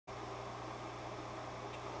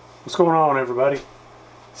What's going on, everybody?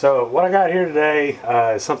 So what I got here today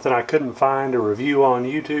is something I couldn't find a review on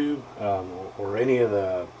YouTube or any of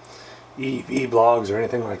the EV blogs or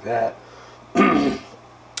anything like that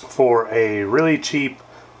for a really cheap,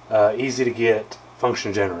 easy to get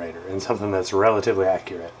function generator and something that's relatively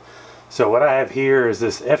accurate. So what I have here is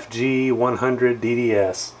this FG-100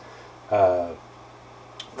 DDS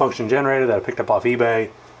function generator that I picked up off eBay.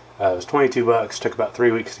 It was 22 bucks, took about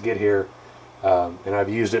 3 weeks to get here. And I've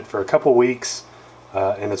used it for a couple weeks,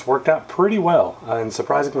 and it's worked out pretty well and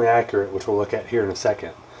surprisingly accurate, which we'll look at here in a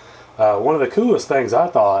second. One of the coolest things I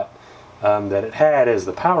thought that it had is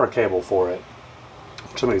the power cable for it.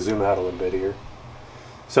 Let me zoom out a little bit here.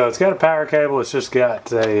 So it's got a power cable. It's just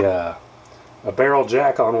got a barrel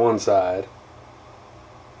jack on one side,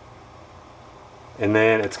 and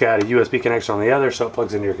then it's got a USB connection on the other, so it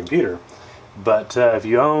plugs into your computer. But if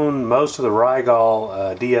you own most of the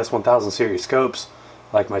Rigol DS1000 series scopes,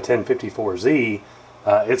 like my 1054Z,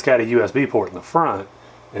 it's got a USB port in the front,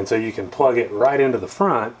 and so you can plug it right into the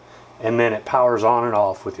front, and then it powers on and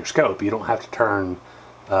off with your scope. You don't have to turn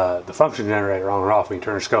the function generator on and off. When you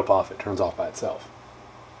turn your scope off, it turns off by itself.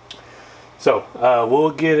 So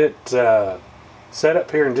we'll get it set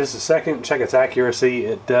up here in just a second, check its accuracy.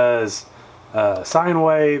 It does sine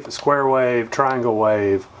wave, square wave, triangle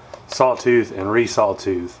wave, sawtooth, and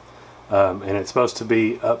re-sawtooth, and it's supposed to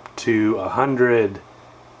be up to 100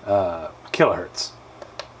 kilohertz.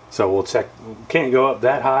 So we'll check. Can't go up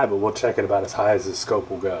that high, but we'll check it about as high as the scope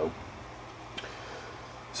will go.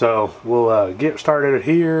 So we'll get started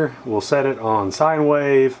here. We'll set it on sine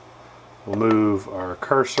wave. We'll move our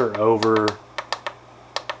cursor over.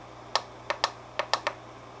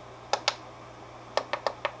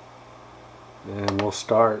 And we'll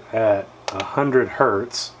start at 100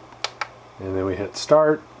 hertz. And then we hit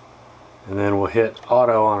start, and then we'll hit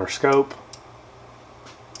auto on our scope.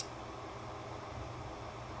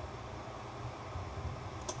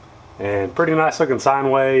 And pretty nice looking sine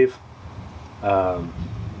wave. Down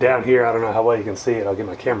here, I don't know how well you can see it. I'll get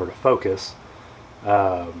my camera to focus.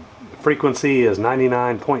 Frequency is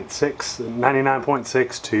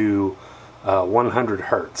 99.6 to 100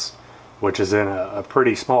 hertz, which is in a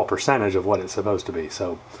pretty small percentage of what it's supposed to be.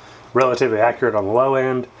 So relatively accurate on the low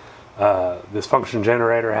end. This function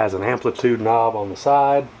generator has an amplitude knob on the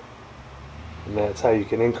side, and that's how you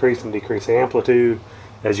can increase and decrease the amplitude.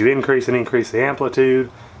 As you increase and increase the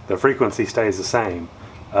amplitude, the frequency stays the same,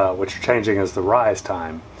 which you're changing is the rise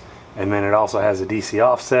time. And then it also has a DC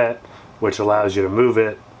offset, which allows you to move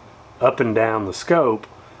it up and down the scope.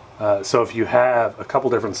 So if you have a couple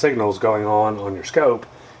different signals going on your scope,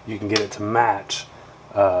 you can get it to match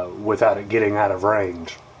without it getting out of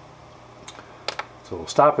range. So we'll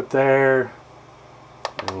stop it there,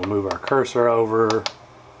 and we'll move our cursor over.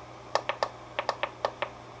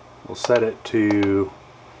 We'll set it to,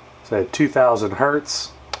 say, 2000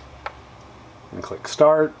 hertz, and click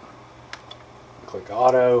start, click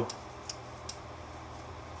auto.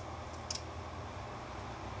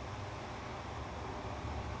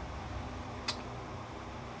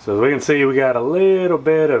 So as we can see, we got a little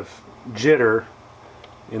bit of jitter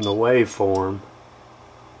in the waveform.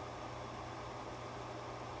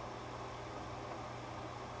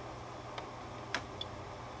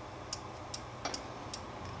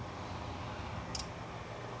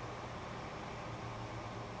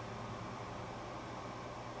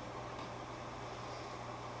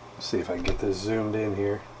 See if I can get this zoomed in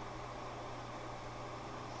here.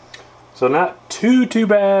 So not too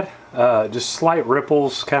bad, just slight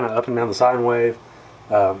ripples kind of up and down the sine wave.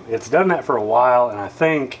 It's done that for a while, and I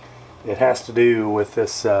think it has to do with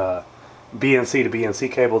this BNC to BNC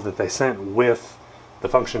cable that they sent with the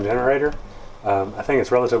function generator. I think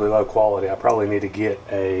it's relatively low quality. I probably need to get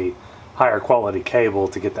a higher quality cable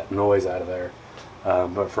to get that noise out of there.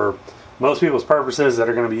 But for most people's purposes that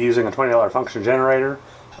are going to be using a $20 function generator,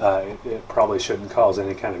 it probably shouldn't cause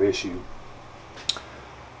any kind of issue.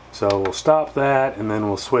 So we'll stop that, and then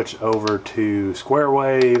we'll switch over to square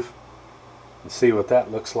wave and see what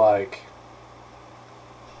that looks like.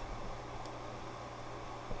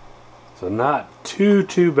 So not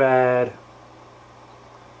too bad.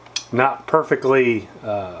 Not perfectly,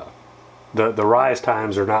 the rise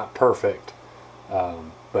times are not perfect,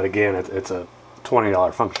 but again, it's a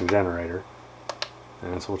 $20 function generator.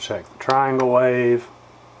 And so we'll check the triangle wave.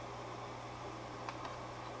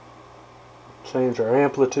 Change our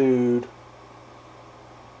amplitude.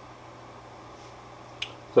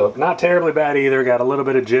 So not terribly bad either. Got a little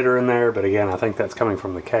bit of jitter in there, but again, I think that's coming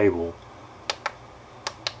from the cable.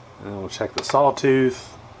 And we'll check the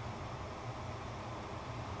sawtooth.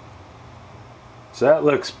 So that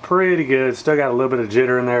looks pretty good. Still got a little bit of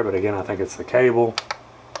jitter in there, but again, I think it's the cable.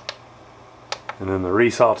 And then the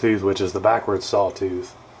resawtooth, which is the backwards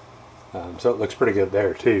sawtooth. So it looks pretty good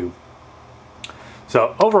there too.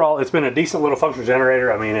 So overall, it's been a decent little function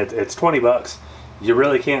generator. I mean, it's 20 bucks. You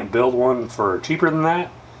really can't build one for cheaper than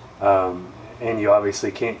that. And you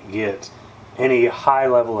obviously can't get any high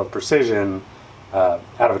level of precision out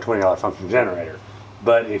of a $20 function generator.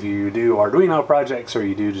 But if you do Arduino projects, or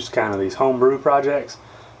you do just kind of these homebrew projects,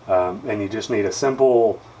 and you just need a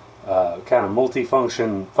simple kind of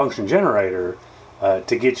multi-function generator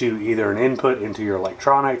to get you either an input into your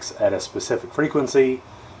electronics at a specific frequency,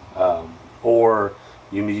 or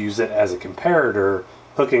you use it as a comparator,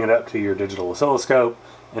 hooking it up to your digital oscilloscope,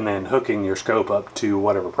 and then hooking your scope up to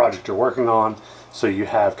whatever project you're working on, so you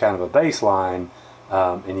have kind of a baseline,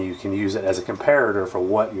 and you can use it as a comparator for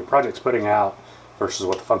what your project's putting out versus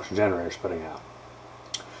what the function generator is putting out.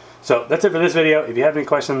 So that's it for this video. If you have any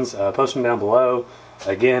questions, post them down below.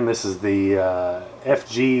 Again, this is the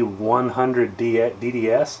FG-100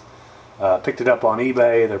 DDS. Picked it up on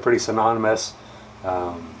eBay. They're pretty synonymous.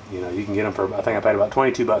 You know, you can get them for, I think I paid about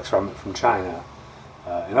 22 bucks from China.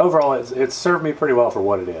 And overall, it's served me pretty well for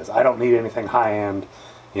what it is. I don't need anything high-end.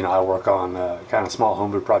 You know, I work on kind of small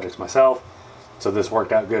homebrew projects myself, so this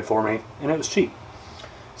worked out good for me, and it was cheap.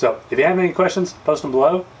 So if you have any questions, post them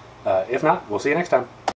below. If not, we'll see you next time.